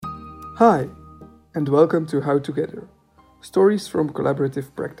Hi, and welcome to How Together, stories from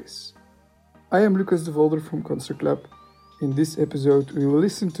collaborative practice. I am Lucas de Volder from Constructlab. In this episode, we will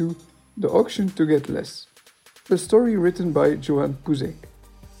listen to The Auction to Get Less, a story written by Joanne Pouzenc,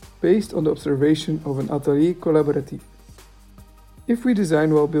 based on the observation of an atelier collaboratif. If we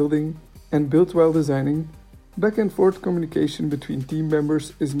design while building and build while designing, back and forth communication between team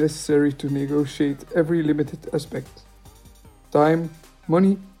members is necessary to negotiate every limited aspect: time,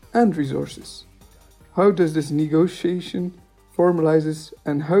 money, and resources. How does this negotiation formalizes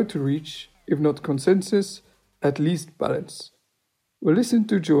and how to reach, if not consensus, at least balance? We'll listen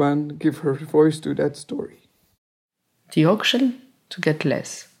to Joanne give her voice to that story. The auction to get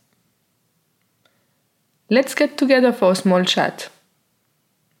less. Let's get together for a small chat.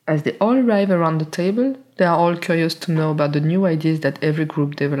 As they all arrive around the table, they are all curious to know about the new ideas that every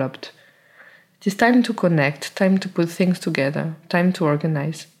group developed. It is time to connect, time to put things together, time to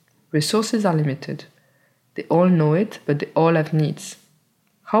organize. Resources are limited. They all know it, but they all have needs.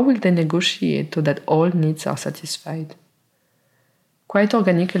 How will they negotiate so that all needs are satisfied? Quite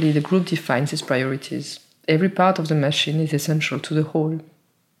organically, the group defines its priorities. Every part of the machine is essential to the whole.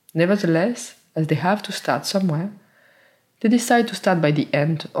 Nevertheless, as they have to start somewhere, they decide to start by the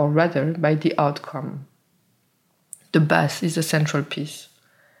end, or rather by the outcome. The base is the central piece.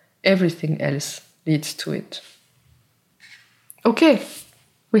 Everything else leads to it. Okay,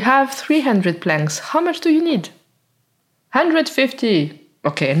 we have 300 planks. How much do you need? 150.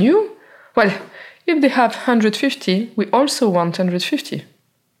 Okay, and you? Well, if they have 150, we also want 150.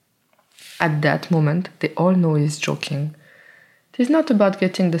 At that moment, they all know he's joking. It is not about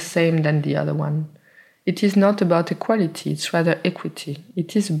getting the same than the other one. It is not about equality, it's rather equity.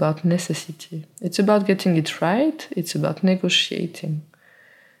 It is about necessity. It's about getting it right, it's about negotiating.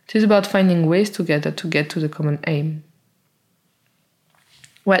 It is about finding ways together to get to the common aim.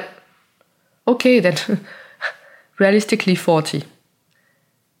 Well, okay then, realistically 40.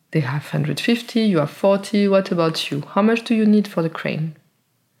 They have 150, you have 40, what about you? How much do you need for the crane?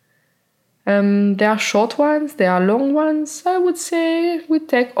 There are short ones, there are long ones. I would say we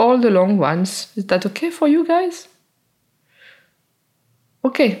take all the long ones. Is that okay for you guys?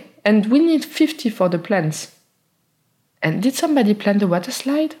 Okay, and we need 50 for the plants. And did somebody plan the water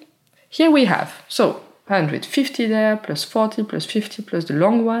slide? Here we have, so 150 there, plus 40, plus 50, plus the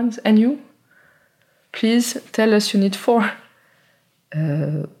long ones. And you? Please tell us you need 4.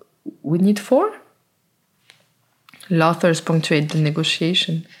 We need 4? Laughers punctuate the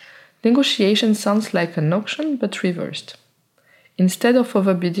negotiation. Negotiation sounds like an auction, but reversed. Instead of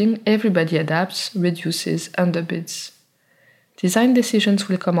overbidding, everybody adapts, reduces, underbids. Design decisions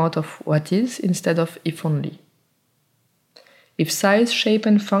will come out of what is instead of if only. If size, shape,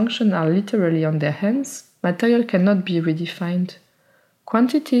 and function are literally on their hands, material cannot be redefined.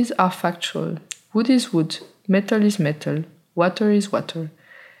 Quantities are factual. Wood is wood, metal is metal, water is water,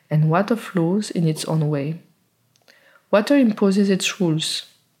 and water flows in its own way. Water imposes its rules.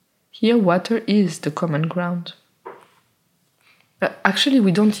 Here, water is the common ground. Actually,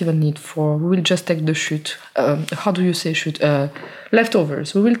 we don't even need 4. We will just take the chute. How do you say chute?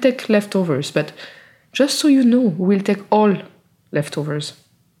 Leftovers. We will take leftovers, but just so you know, we will take all leftovers,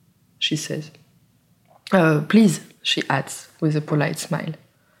 she says. Please, she adds with a polite smile.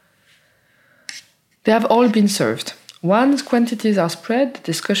 They have all been served. Once quantities are spread, the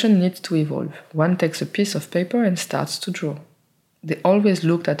discussion needs to evolve. One takes a piece of paper and starts to draw. They always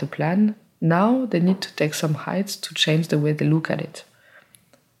looked at a plan. Now they need to take some heights to change the way they look at it.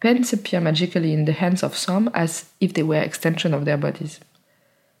 Pens appear magically in the hands of some as if they were extension of their bodies.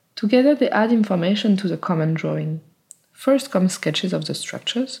 Together they add information to the common drawing. First come sketches of the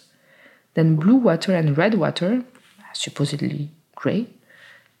structures, then blue water and red water, supposedly grey,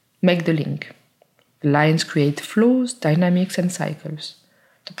 make the link. The lines create flows, dynamics, and cycles.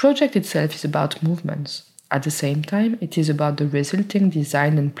 The project itself is about movements. At the same time, it is about the resulting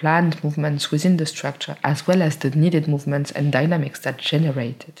design and planned movements within the structure, as well as the needed movements and dynamics that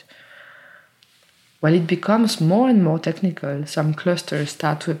generate it. While it becomes more and more technical, some clusters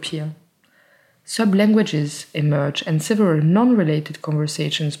start to appear. Sub-languages emerge and several non-related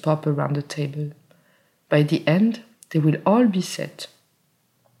conversations pop around the table. By the end, they will all be set.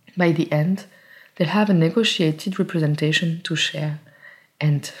 By the end, they'll have a negotiated representation to share,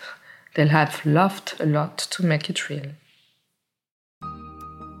 and they'll have laughed a lot to make it real.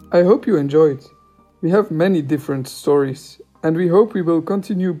 I hope you enjoyed. We have many different stories, and we hope we will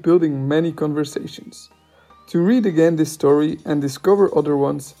continue building many conversations. To read again this story and discover other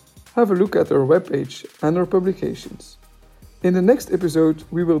ones, have a look at our webpage and our publications. In the next episode,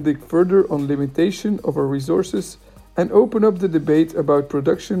 we will dig further on limitation of our resources and open up the debate about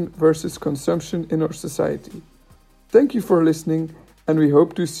production versus consumption in our society. Thank you for listening, and we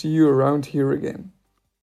hope to see you around here again.